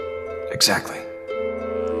election. Exactly.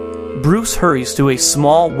 Bruce hurries to a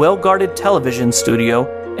small, well-guarded television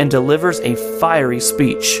studio and delivers a fiery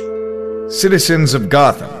speech. Citizens of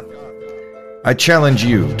Gotham, I challenge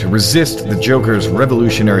you to resist the Joker's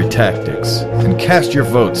revolutionary tactics and cast your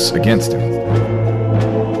votes against him.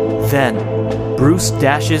 Then, Bruce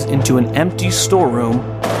dashes into an empty storeroom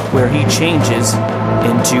where he changes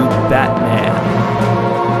into Batman.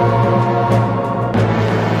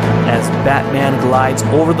 As Batman glides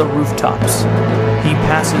over the rooftops, he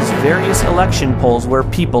passes various election polls where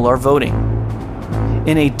people are voting.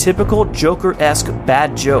 In a typical Joker-esque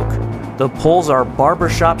bad joke, the polls are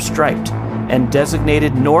barbershop striped and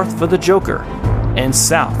designated north for the Joker and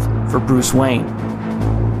south for Bruce Wayne.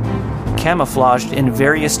 Camouflaged in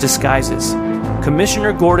various disguises,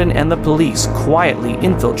 Commissioner Gordon and the police quietly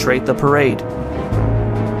infiltrate the parade.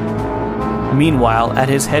 Meanwhile, at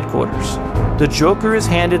his headquarters, the Joker is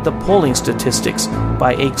handed the polling statistics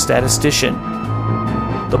by a statistician.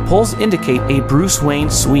 The polls indicate a Bruce Wayne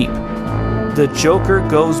sweep. The Joker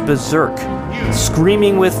goes berserk,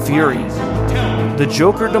 screaming with fury. The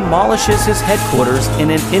Joker demolishes his headquarters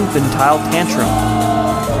in an infantile tantrum.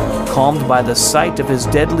 Calmed by the sight of his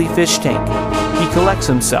deadly fish tank, he collects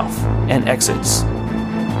himself and exits.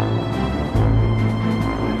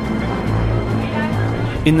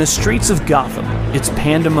 In the streets of Gotham, it's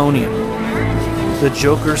pandemonium. The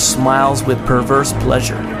Joker smiles with perverse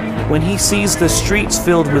pleasure when he sees the streets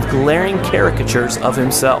filled with glaring caricatures of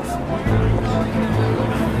himself.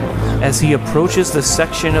 As he approaches the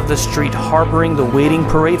section of the street harboring the waiting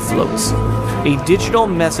parade floats, a digital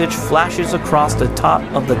message flashes across the top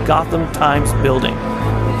of the Gotham Times building.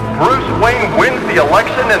 Bruce Wayne wins the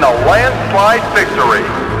election in a landslide victory.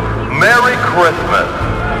 Merry Christmas.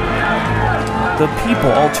 The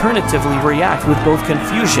people alternatively react with both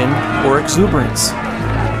confusion or exuberance.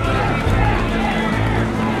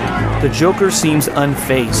 The Joker seems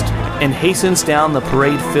unfazed and hastens down the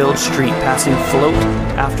parade-filled street, passing float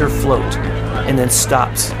after float, and then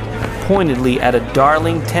stops, pointedly at a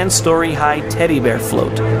darling 10-story-high teddy bear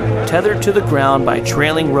float, tethered to the ground by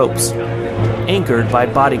trailing ropes, anchored by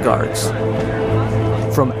bodyguards.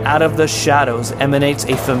 From out of the shadows emanates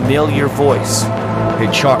a familiar voice. Hey,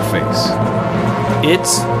 Chalkface.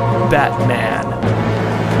 It's Batman,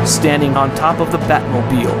 standing on top of the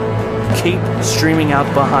Batmobile, cape streaming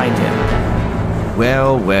out behind him.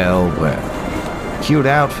 Well, well, well. Cute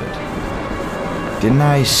outfit. Didn't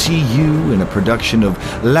I see you in a production of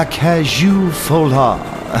La Cage aux Folles?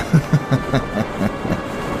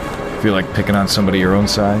 Feel like picking on somebody your own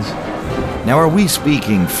size? Now, are we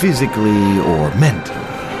speaking physically or mentally?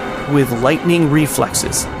 With lightning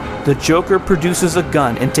reflexes, the Joker produces a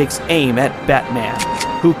gun and takes aim at Batman,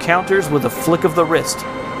 who counters with a flick of the wrist,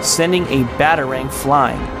 sending a batarang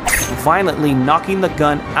flying, violently knocking the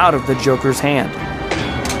gun out of the Joker's hand.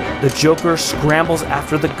 The Joker scrambles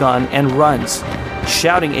after the gun and runs,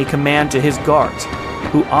 shouting a command to his guards,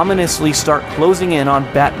 who ominously start closing in on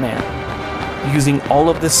Batman. Using all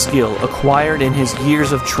of the skill acquired in his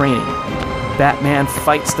years of training, Batman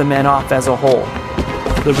fights the men off as a whole,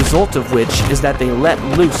 the result of which is that they let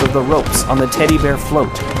loose of the ropes on the teddy bear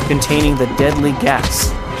float containing the deadly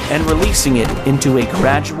gas and releasing it into a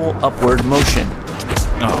gradual upward motion.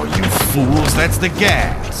 Oh, you fools, that's the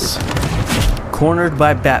gas! Cornered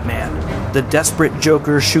by Batman, the desperate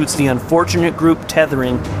Joker shoots the unfortunate group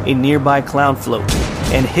tethering a nearby clown float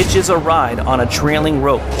and hitches a ride on a trailing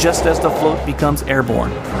rope just as the float becomes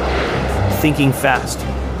airborne. Thinking fast,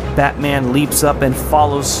 Batman leaps up and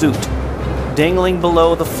follows suit. dangling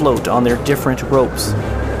below the float on their different ropes.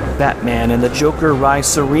 Batman and the Joker rise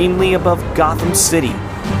serenely above Gotham City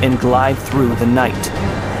and glide through the night.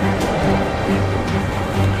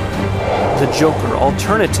 The Joker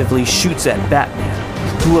alternatively shoots at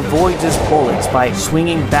Batman, who avoids his bullets by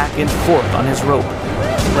swinging back and forth on his rope,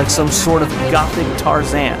 like some sort of gothic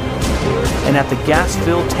Tarzan, and at the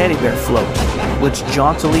gas-filled teddy bear float, which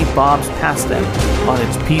jauntily bobs past them on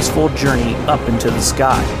its peaceful journey up into the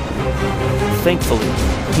sky. Thankfully,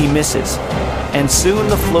 he misses, and soon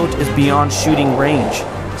the float is beyond shooting range,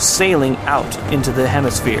 sailing out into the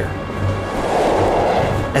hemisphere.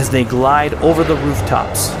 As they glide over the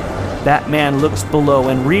rooftops, Batman looks below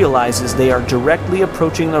and realizes they are directly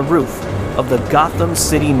approaching the roof of the Gotham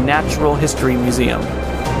City Natural History Museum.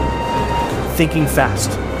 Thinking fast,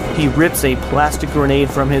 he rips a plastic grenade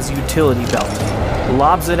from his utility belt,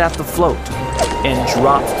 lobs it at the float, and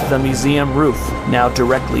drops to the museum roof, now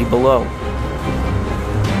directly below.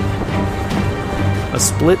 A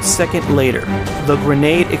split second later, the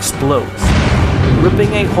grenade explodes,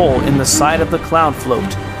 ripping a hole in the side of the clown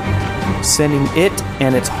float, sending it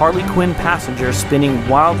and its Harley Quinn passenger spinning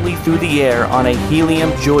wildly through the air on a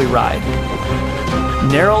helium joyride.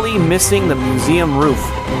 Narrowly missing the museum roof,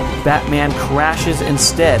 Batman crashes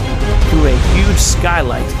instead through a huge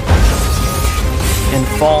skylight and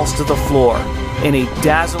falls to the floor in a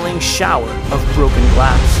dazzling shower of broken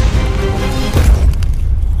glass.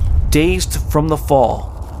 Dazed from the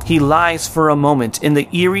fall, he lies for a moment in the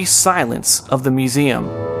eerie silence of the museum.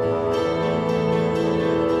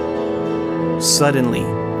 Suddenly,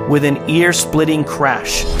 with an ear-splitting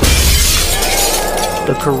crash,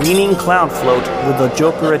 the careening clown float with the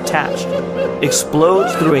Joker attached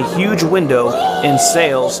explodes through a huge window and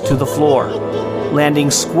sails to the floor,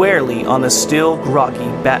 landing squarely on the still groggy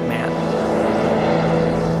Batman.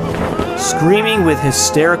 Screaming with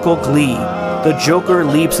hysterical glee, the Joker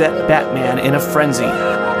leaps at Batman in a frenzy,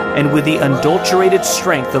 and with the unadulterated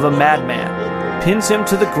strength of a madman, pins him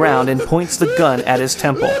to the ground and points the gun at his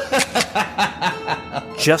temple.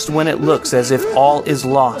 Just when it looks as if all is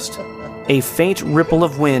lost, a faint ripple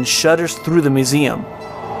of wind shudders through the museum,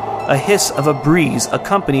 a hiss of a breeze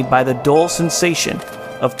accompanied by the dull sensation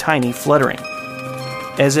of tiny fluttering,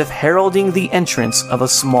 as if heralding the entrance of a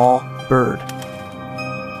small bird.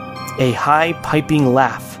 A high piping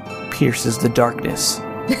laugh pierces the darkness,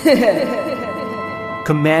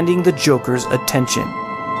 commanding the Joker's attention.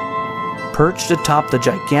 Perched atop the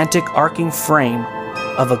gigantic arcing frame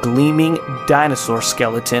of a gleaming dinosaur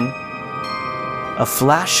skeleton, a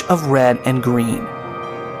flash of red and green,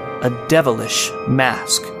 a devilish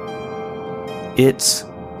mask. It's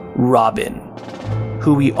Robin,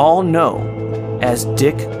 who we all know as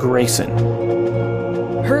Dick Grayson.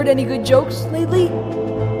 Heard any good jokes lately?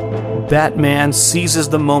 Batman seizes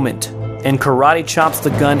the moment and karate chops the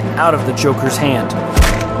gun out of the Joker's hand.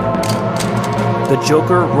 The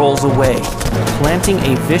Joker rolls away, planting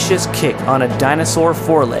a vicious kick on a dinosaur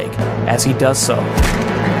foreleg as he does so.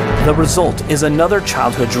 The result is another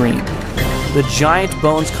childhood dream. The giant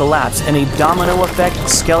bones collapse in a domino effect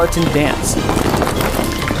skeleton dance.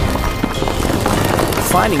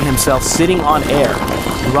 Finding himself sitting on air,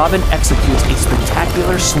 Robin executes a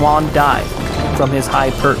spectacular swan dive from his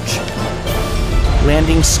high perch,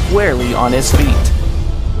 landing squarely on his feet.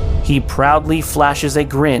 He proudly flashes a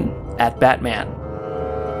grin at Batman.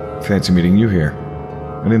 Fancy meeting you here.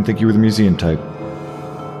 I didn't think you were the museum type.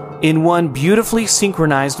 In one beautifully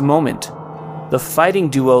synchronized moment, the fighting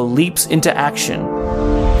duo leaps into action,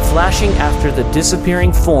 flashing after the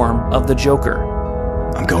disappearing form of the Joker.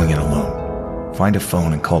 I'm going in alone. Find a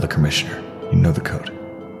phone and call the commissioner. You know the code.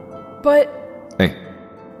 But... Hey,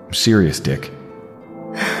 I'm serious, Dick.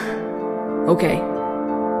 Okay.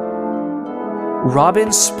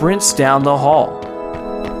 Robin sprints down the hall.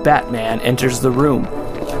 Batman enters the room.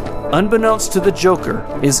 Unbeknownst to the Joker,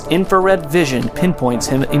 his infrared vision pinpoints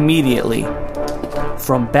him immediately.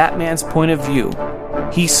 From Batman's point of view,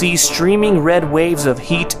 he sees streaming red waves of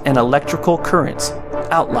heat and electrical currents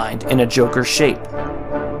outlined in a Joker shape.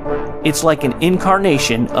 It's like an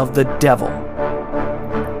incarnation of the devil.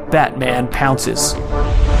 Batman pounces.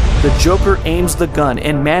 The Joker aims the gun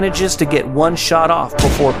and manages to get one shot off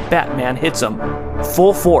before Batman hits him,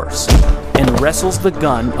 full force, and wrestles the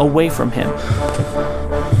gun away from him.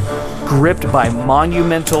 Gripped by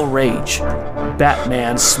monumental rage,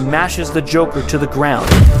 Batman smashes the Joker to the ground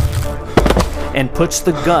and puts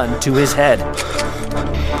the gun to his head.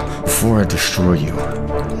 Before I destroy you,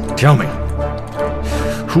 tell me,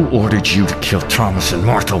 who ordered you to kill Thomas and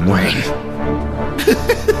Martha Wayne?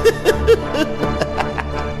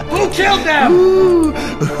 Who killed them?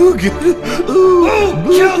 Who killed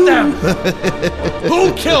them?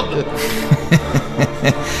 Who killed them?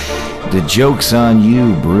 The joke's on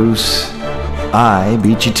you, Bruce. I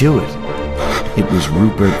beat you to it. It was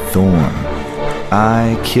Rupert Thorne.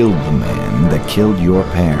 I killed the man that killed your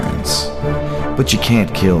parents. But you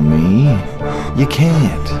can't kill me. You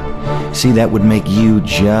can't. See, that would make you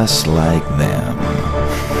just like them.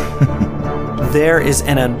 There is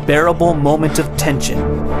an unbearable moment of tension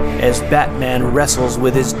as Batman wrestles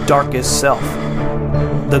with his darkest self.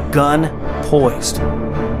 The gun poised,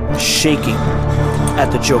 shaking at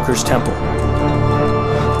the Joker's temple.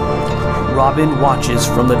 Robin watches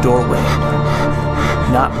from the doorway,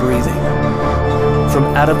 not breathing. From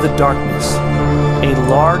out of the darkness, a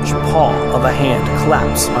large paw of a hand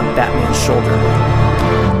claps on Batman's shoulder.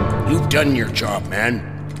 You've done your job, man.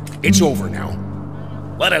 It's over now.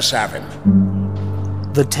 Let us have him.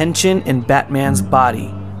 The tension in Batman's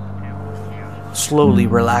body slowly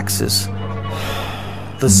relaxes.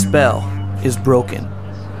 The spell is broken.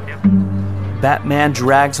 Batman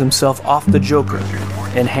drags himself off the Joker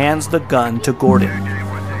and hands the gun to Gordon.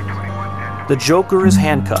 The Joker is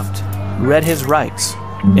handcuffed, read his rights,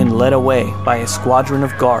 and led away by a squadron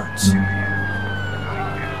of guards.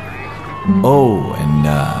 Oh, and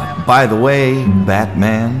by the way,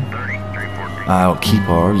 Batman, I'll keep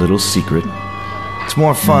our little secret. It's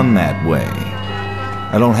more fun that way.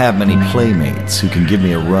 I don't have many playmates who can give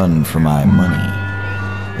me a run for my money.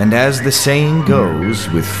 And as the saying goes,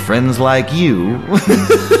 with friends like you...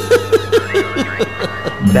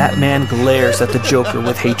 Batman glares at the Joker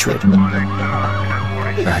with hatred.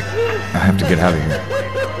 I have to get out of here.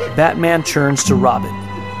 Batman turns to Robin,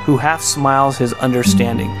 who half smiles his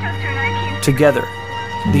understanding. Together,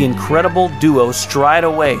 the incredible duo stride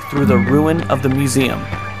away through the ruin of the museum.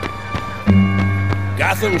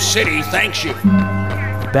 Gotham City thanks you.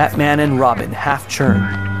 Batman and Robin half turn,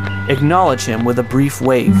 acknowledge him with a brief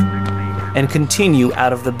wave, and continue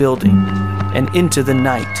out of the building and into the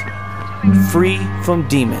night, free from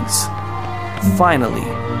demons. Finally,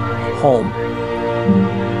 home.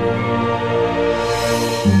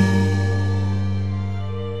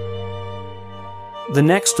 The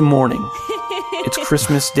next morning, it's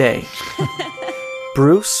Christmas Day.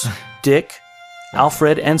 Bruce, Dick,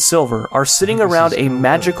 Alfred, and Silver are sitting around a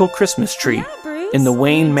magical Christmas tree in the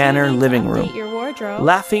Wayne Manor living room,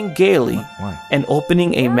 laughing gaily and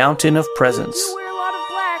opening a mountain of presents. You wear a lot of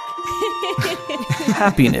black.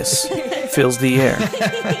 Happiness fills the air.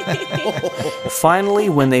 Finally,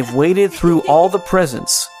 when they've waded through all the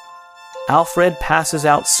presents, Alfred passes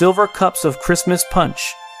out silver cups of Christmas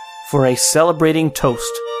punch for a celebrating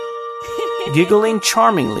toast. Giggling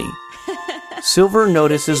charmingly, Silver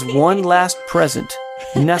notices one last present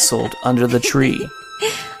nestled under the tree.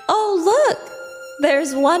 Oh, look!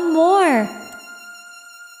 There's one more.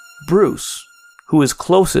 Bruce, who is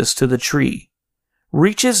closest to the tree,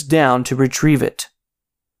 reaches down to retrieve it.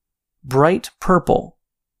 Bright purple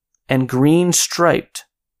and green striped.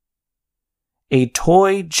 A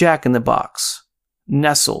toy Jack-in-the-Box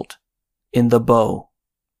nestled in the bow.